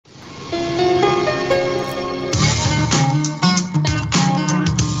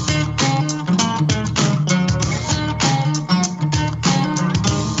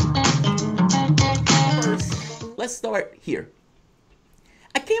start here.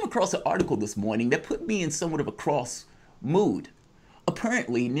 I came across an article this morning that put me in somewhat of a cross mood.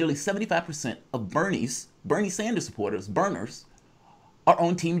 Apparently, nearly 75% of Bernie Sanders supporters, Berners, are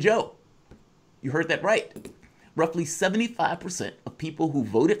on Team Joe. You heard that right. Roughly 75% of people who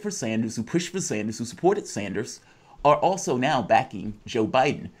voted for Sanders, who pushed for Sanders, who supported Sanders, are also now backing Joe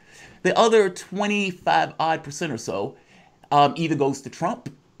Biden. The other 25% or so either goes to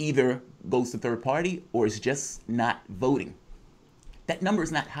Trump, either goes to third party, or is just not voting. That number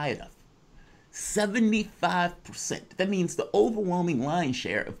is not high enough. 75%. That means the overwhelming lion's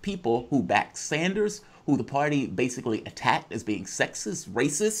share of people who backed Sanders, who the party basically attacked as being sexist,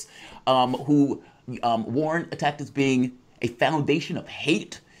 racist, who Warren attacked as being a foundation of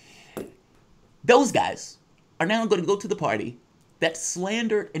hate, those guys are now going to go to the party that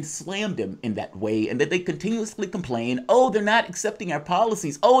slandered and slammed him in that way, and that they continuously complain, oh, they're not accepting our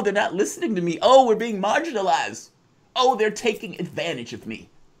policies, oh, they're not listening to me, oh, we're being marginalized, oh, they're taking advantage of me.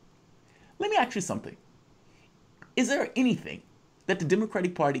 Let me ask you something. Is there anything that the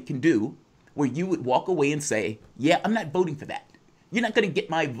Democratic Party can do where you would walk away and say, yeah, I'm not voting for that? You're not going to get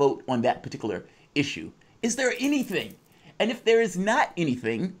my vote on that particular issue. Is there anything? And if there is not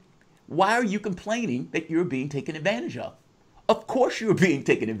anything, why are you complaining that you're being taken advantage of? Of course you're being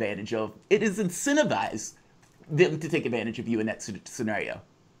taken advantage of. It is incentivized them to take advantage of you in that scenario.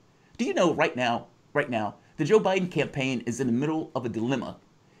 Do you know right now, the Joe Biden campaign is in the middle of a dilemma.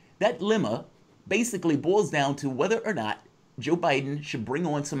 That dilemma basically boils down to whether or not Joe Biden should bring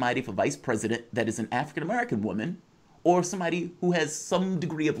on somebody for vice president that is an African-American woman or somebody who has some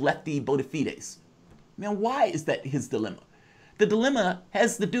degree of lefty bona fides. Now, why is that his dilemma? The dilemma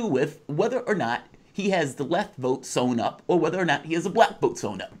has to do with whether or not he has the left vote sewn up or whether or not he has a black vote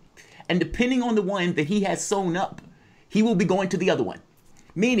sewn up. And depending on the one that he has sewn up, he will be going to the other one.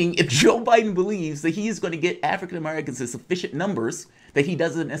 Meaning, if Joe Biden believes that he is going to get African Americans in sufficient numbers that he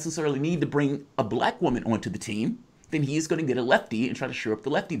doesn't necessarily need to bring a black woman onto the team, then he is going to get a lefty and try to shore up the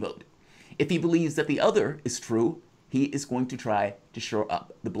lefty vote. If he believes that the other is true, he is going to try to shore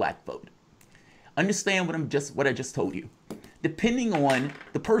up the black vote. Understand what I just told you. Depending on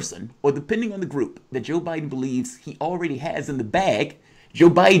the person or depending on the group that Joe Biden believes he already has in the bag, Joe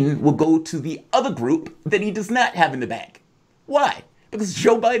Biden will go to the other group that he does not have in the bag. Why? Because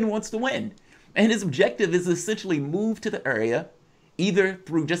Joe Biden wants to win. And his objective is to essentially move to the area either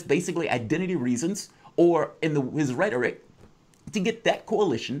through just basically identity reasons or in his rhetoric to get that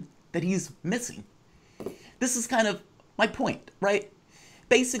coalition that he's missing. This is kind of my point, right?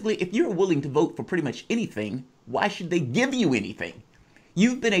 Basically, if you're willing to vote for pretty much anything, why should they give you anything?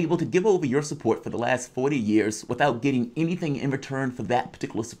 You've been able to give over your support for the last 40 years without getting anything in return for that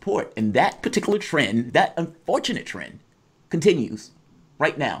particular support. And that particular trend, that unfortunate trend, continues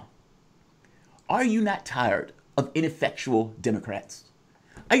right now. Are you not tired of ineffectual Democrats?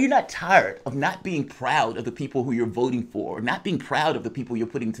 Are you not tired of not being proud of the people who you're voting for, or not being proud of the people you're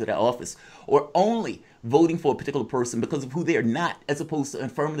putting into that office, or only voting for a particular person because of who they are not, as opposed to an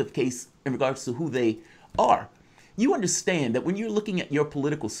affirmative case in regards to who they are? You understand that when you're looking at your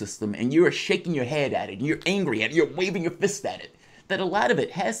political system and you're shaking your head at it, and you're angry at it, you're waving your fist at it, that a lot of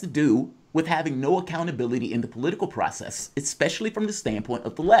it has to do with having no accountability in the political process, especially from the standpoint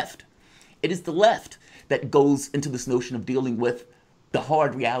of the left. It is the left that goes into this notion of dealing with the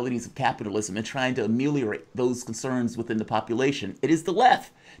hard realities of capitalism and trying to ameliorate those concerns within the population. It is the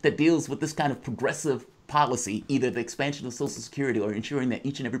left that deals with this kind of progressive policy, either the expansion of Social Security or ensuring that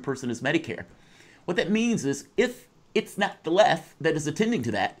each and every person has Medicare. What that means is if it's not the left that is attending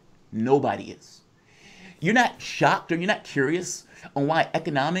to that, nobody is. You're not shocked or you're not curious on why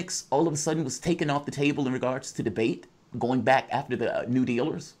economics all of a sudden was taken off the table in regards to debate going back after the New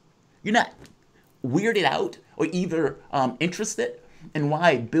Dealers. You're not weirded out or either interested in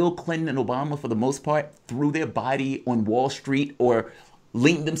why Bill Clinton and Obama, for the most part, threw their body on Wall Street or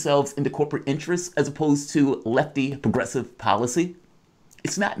leaned themselves into corporate interests as opposed to lefty progressive policy.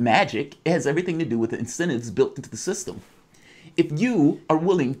 It's not magic. It has everything to do with the incentives built into the system. If you are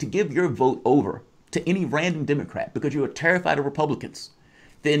willing to give your vote over to any random Democrat because you are terrified of Republicans,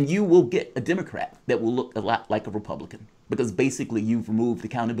 then you will get a Democrat that will look a lot like a Republican, because basically you've removed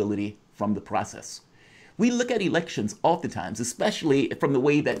accountability from the process. We look at elections oftentimes, especially from the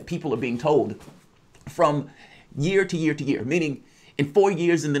way that people are being told from year to year to year, meaning in 4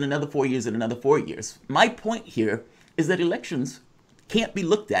 years and then another 4 years and another 4 years. My point here is that elections can't be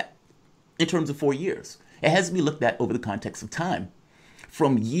looked at in terms of 4 years. It has to be looked at over the context of time.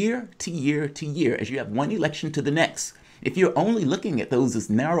 From year to year to year, as you have one election to the next, if you're only looking at those as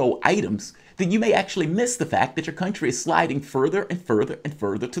narrow items, then you may actually miss the fact that your country is sliding further and further and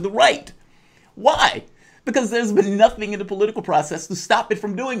further to the right. Why? because there's been nothing in the political process to stop it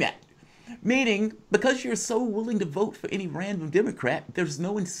from doing that. Meaning, because you're so willing to vote for any random Democrat, there's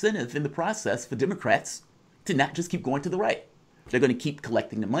no incentive in the process for Democrats to not just keep going to the right. They're going to keep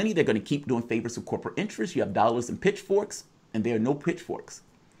collecting the money. They're going to keep doing favors of corporate interests. You have dollars and pitchforks, and there are no pitchforks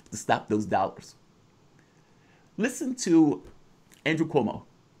to stop those dollars. Listen to Andrew Cuomo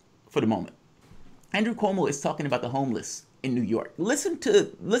for the moment. Andrew Cuomo is talking about the homeless in New York. Listen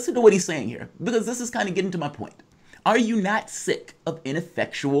to what he's saying here, because this is kind of getting to my point. Are you not sick of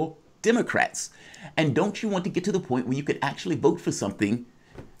ineffectual Democrats? And don't you want to get to the point where you could actually vote for something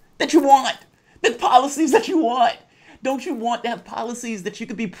that you want, the policies that you want? Don't you want to have policies that you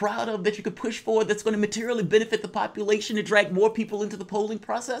could be proud of, that you could push for, that's going to materially benefit the population to drag more people into the polling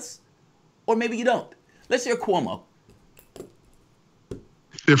process? Or maybe you don't. Let's hear Cuomo.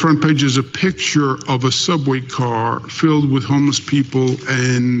 Their front page is a picture of a subway car filled with homeless people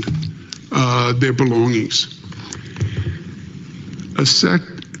and their belongings.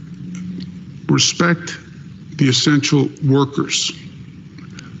 Respect the essential workers.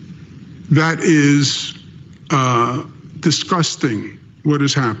 That is disgusting, what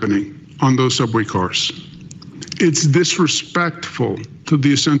is happening on those subway cars. It's disrespectful to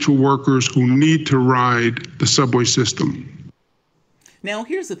the essential workers who need to ride the subway system. Now,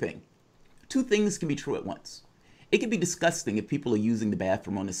 here's the thing. Two things can be true at once. It can be disgusting if people are using the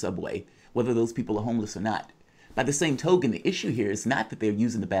bathroom on the subway, whether those people are homeless or not. By the same token, the issue here is not that they're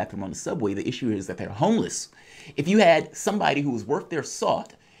using the bathroom on the subway. The issue is that they're homeless. If you had somebody who was worth their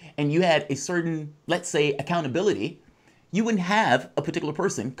salt and you had a certain, let's say, accountability, you wouldn't have a particular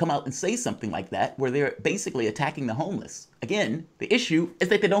person come out and say something like that where they're basically attacking the homeless. Again, the issue is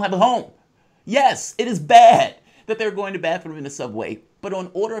that they don't have a home. Yes, it is bad that they're going to bathroom in the subway, but on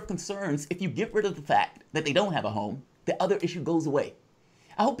order of concerns, if you get rid of the fact that they don't have a home, the other issue goes away.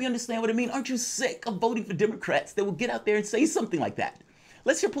 I hope you understand what I mean. Aren't you sick of voting for Democrats that will get out there and say something like that?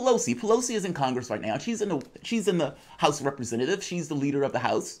 Let's hear Pelosi. Pelosi is in Congress right now. She's in the House of Representatives. She's the leader of the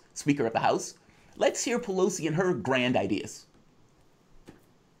House, Speaker of the House. Let's hear Pelosi and her grand ideas.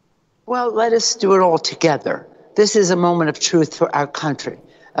 Well, let us do it all together. This is a moment of truth for our country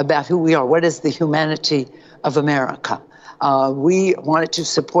about who we are. What is the humanity of America? We wanted to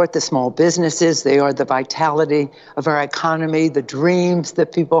support the small businesses. They are the vitality of our economy, the dreams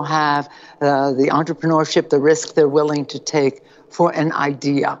that people have, the entrepreneurship, the risk they're willing to take for an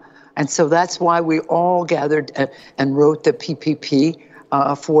idea. And so that's why we all gathered and wrote the PPP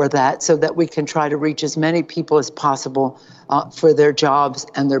for that, so that we can try to reach as many people as possible for their jobs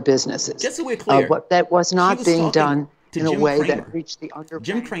and their businesses. Just so we're clear, but that was not being done in a way that reached the underbanked.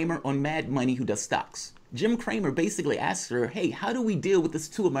 Jim Cramer on Mad Money, who does stocks. Jim Cramer basically asked her, hey, how do we deal with this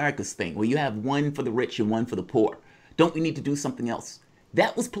two Americas thing where you have one for the rich and one for the poor? Don't we need to do something else?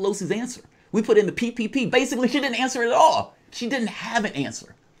 That was Pelosi's answer. We put in the PPP. Basically, she didn't answer it at all. She didn't have an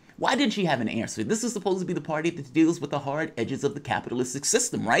answer. Why didn't she have an answer? This is supposed to be the party that deals with the hard edges of the capitalistic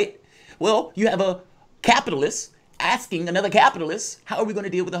system, right? Well, you have a capitalist asking another capitalist, how are we going to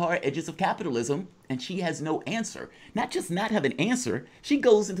deal with the hard edges of capitalism? And she has no answer. Not just not have an answer, she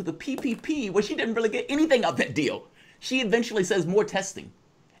goes into the PPP where she didn't really get anything out of that deal. She eventually says more testing,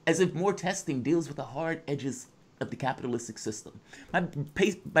 as if more testing deals with the hard edges of the capitalistic system. My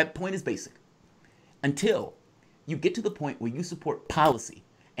point is basic. Until you get to the point where you support policy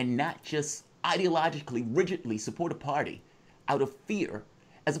and not just ideologically, rigidly support a party out of fear,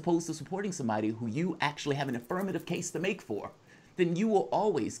 as opposed to supporting somebody who you actually have an affirmative case to make for, then you will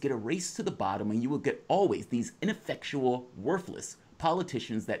always get a race to the bottom, and you will get always these ineffectual, worthless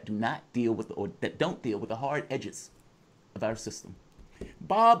politicians that do not deal with that don't deal with the hard edges of our system.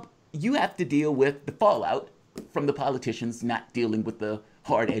 Bob, you have to deal with the fallout from the politicians not dealing with the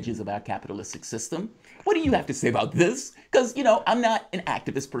hard edges of our capitalistic system. What do you have to say about this? Because, you know, I'm not an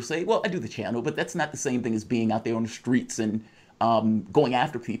activist per se. Well, I do the channel, but that's not the same thing as being out there on the streets and going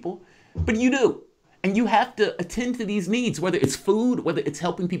after people. But you do. And you have to attend to these needs, whether it's food, whether it's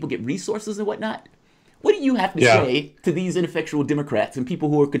helping people get resources and whatnot. What do you have to say to these ineffectual Democrats and people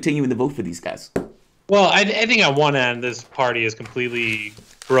who are continuing to vote for these guys? Well, I think on one end, this party is completely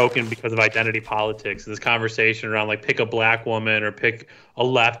broken because of identity politics. This conversation around, like, pick a black woman or pick a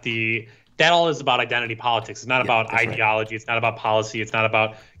lefty, that all is about identity politics. It's not about ideology. Right. It's not about policy. It's not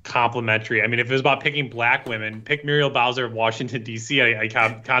about complementary. I mean, if it was about picking black women, pick Muriel Bowser of Washington, D.C. I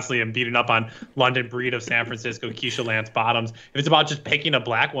constantly am beating up on London Breed of San Francisco, Keisha Lance Bottoms. If it's about just picking a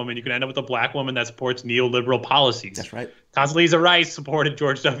black woman, you can end up with a black woman that supports neoliberal policies. That's right. Condoleezza Rice supported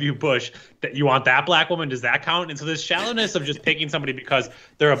George W. Bush. That you want that black woman? Does that count? And so this shallowness of just picking somebody because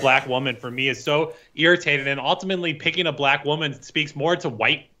they're a black woman, for me, is so irritating. And ultimately, picking a black woman speaks more to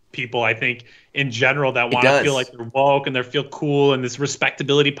white people, I think, in general, that want to feel like they're woke and they feel cool, and this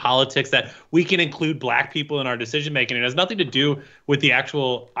respectability politics that we can include black people in our decision making. It has nothing to do with the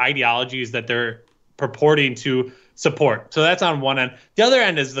actual ideologies that they're purporting to support. So that's on one end. The other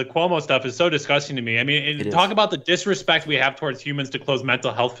end is the Cuomo stuff is so disgusting to me. I mean, talk about the disrespect we have towards humans to close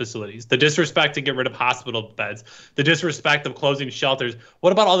mental health facilities, the disrespect to get rid of hospital beds, the disrespect of closing shelters.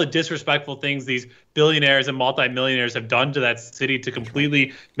 What about all the disrespectful things these billionaires and multimillionaires have done to that city to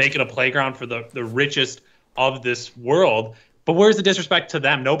completely make it a playground for the richest of this world? But where's the disrespect to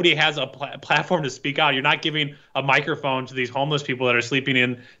them? Nobody has a platform to speak out. You're not giving a microphone to these homeless people that are sleeping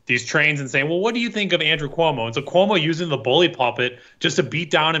in these trains and saying, well, what do you think of Andrew Cuomo? And so Cuomo using the bully pulpit just to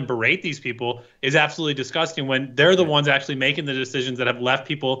beat down and berate these people is absolutely disgusting when they're the ones actually making the decisions that have left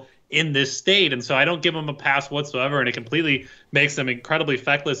people in this state. And so I don't give them a pass whatsoever, and it completely makes them incredibly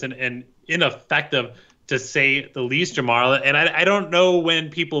feckless and ineffective, to say the least, Jamarl. And I don't know when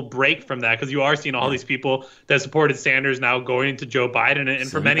people break from that, because you are seeing all these people that supported Sanders now going to Joe Biden. And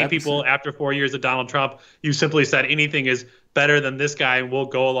for many people, after 4 years of Donald Trump, you simply said anything is better than this guy and we'll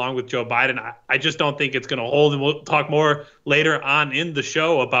go along with Joe Biden. I just don't think it's going to hold. And we'll talk more later on in the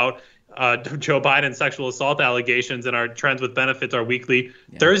show about Joe Biden's sexual assault allegations and our Trends with Benefits, our weekly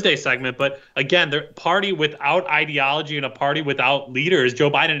Thursday segment. But again, the party without ideology and a party without leaders.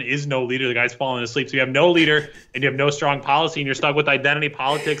 Joe Biden is no leader. The guy's falling asleep. So you have no leader and you have no strong policy, and you're stuck with identity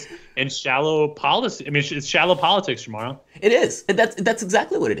politics and shallow policy. I mean, it's shallow politics, Jamarl. It is. That's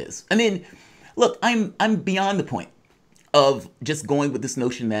exactly what it is. I mean, look, I'm beyond the point of just going with this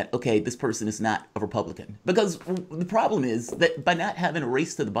notion that, okay, this person is not a Republican. Because the problem is that by not having a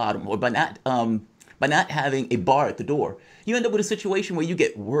race to the bottom, or by not having a bar at the door, you end up with a situation where you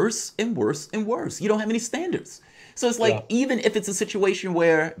get worse and worse and worse. You don't have any standards. So it's like, even if it's a situation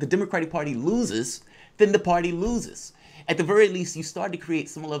where the Democratic Party loses, then the party loses. At the very least, you start to create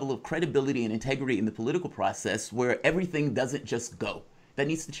some level of credibility and integrity in the political process where everything doesn't just go. That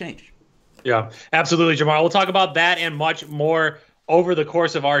needs to change. Yeah, absolutely, Jamarl. We'll talk about that and much more over the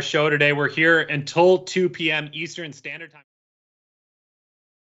course of our show today. We're here until 2 p.m. Eastern Standard Time.